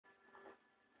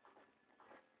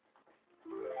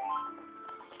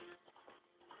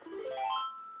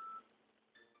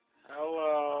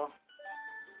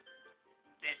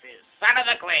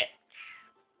glitch.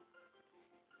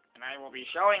 And I will be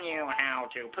showing you how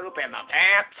to poop in the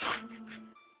pants.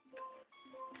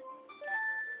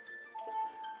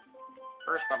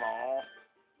 First of all,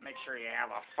 make sure you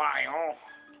have a file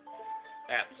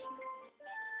that's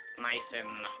nice and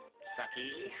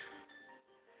sucky.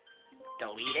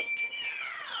 Delete it.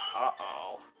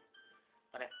 Uh-oh.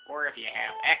 Or if you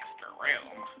have extra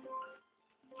room,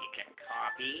 you can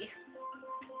copy.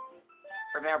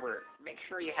 Remember, make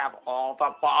sure you have all the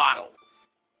bottles.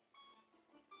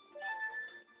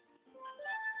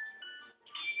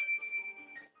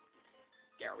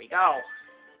 There we go.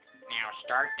 Now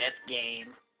start this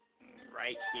game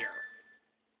right here.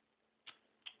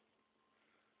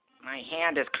 My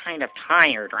hand is kind of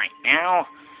tired right now.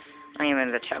 I am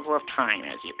in the Temple of Time,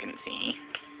 as you can see.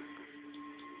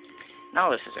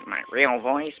 No, this isn't my real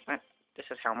voice, but this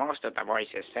is how most of the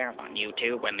voices sound on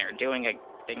YouTube when they're doing a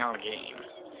thing on a game.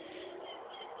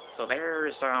 So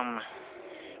there's,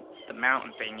 the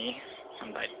mountain thingy,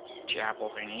 from the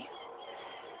chapel thingy.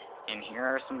 And here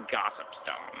are some gossip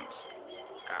stones.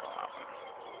 Gotta love them.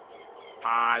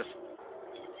 Pause.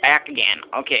 Back again.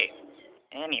 Okay.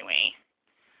 Anyway.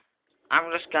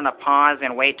 I'm just gonna pause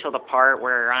and wait till the part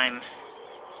where I'm at.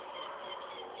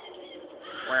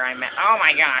 Oh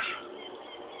my gosh!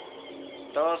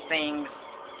 Those things,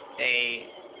 they,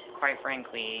 quite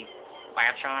frankly,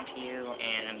 latch onto you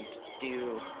and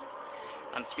do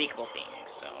unspeakable things,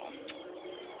 so.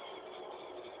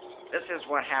 This is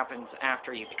what happens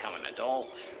after you become an adult.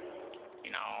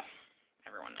 You know,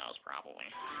 everyone knows probably.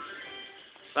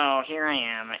 So, here I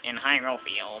am in Hyrule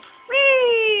Field.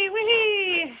 Whee!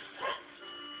 Whee!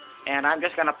 And I'm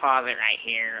just gonna pause it right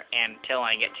here until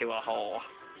I get to a hole.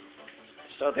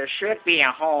 So there should be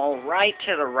a hole right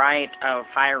to the right of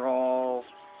Hyrule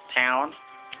Town.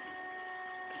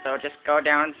 So just go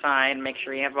down inside, make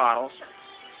sure you have bottles.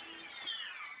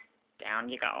 Down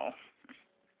you go.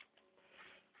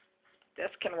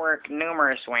 This can work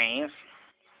numerous ways.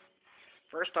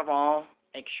 First of all,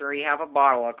 make sure you have a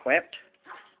bottle equipped.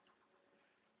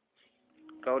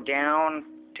 Go down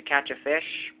to catch a fish,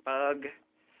 bug,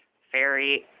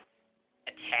 fairy,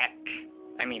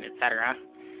 etc.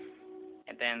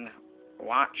 And then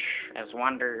watch as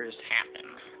wonders happen.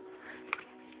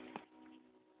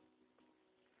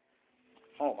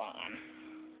 Hold on.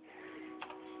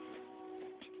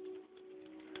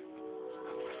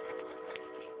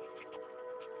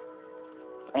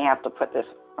 I have to put this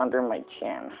under my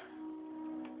chin.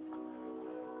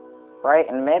 Right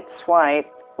in mid-swipe,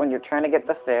 when you're trying to get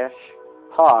the fish,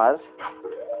 pause,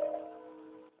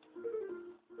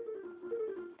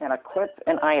 and equip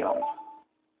an item.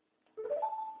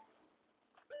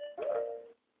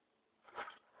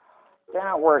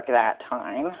 Didn't work that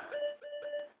time.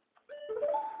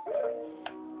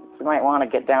 You might want to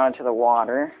get down into the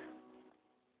water.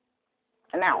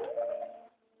 And now,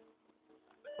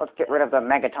 let's get rid of the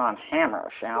Megaton hammer,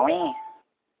 shall we?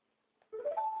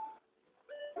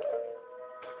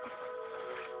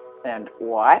 And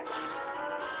what?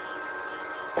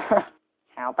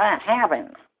 How'd that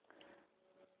happen?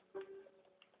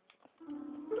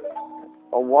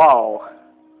 Oh, whoa.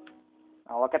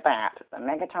 Oh, look at that. The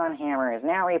Megaton hammer is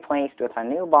now replaced with a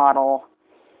new bottle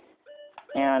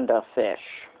and a fish.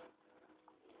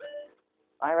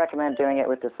 I recommend doing it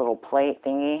with this little plate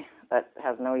thingy that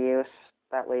has no use.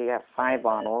 That way you have 5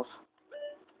 bottles.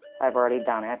 I've already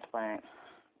done it, but...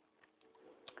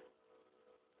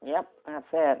 Yep, that's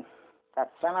it.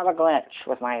 That son of a glitch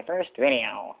was my first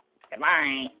video.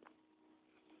 Goodbye.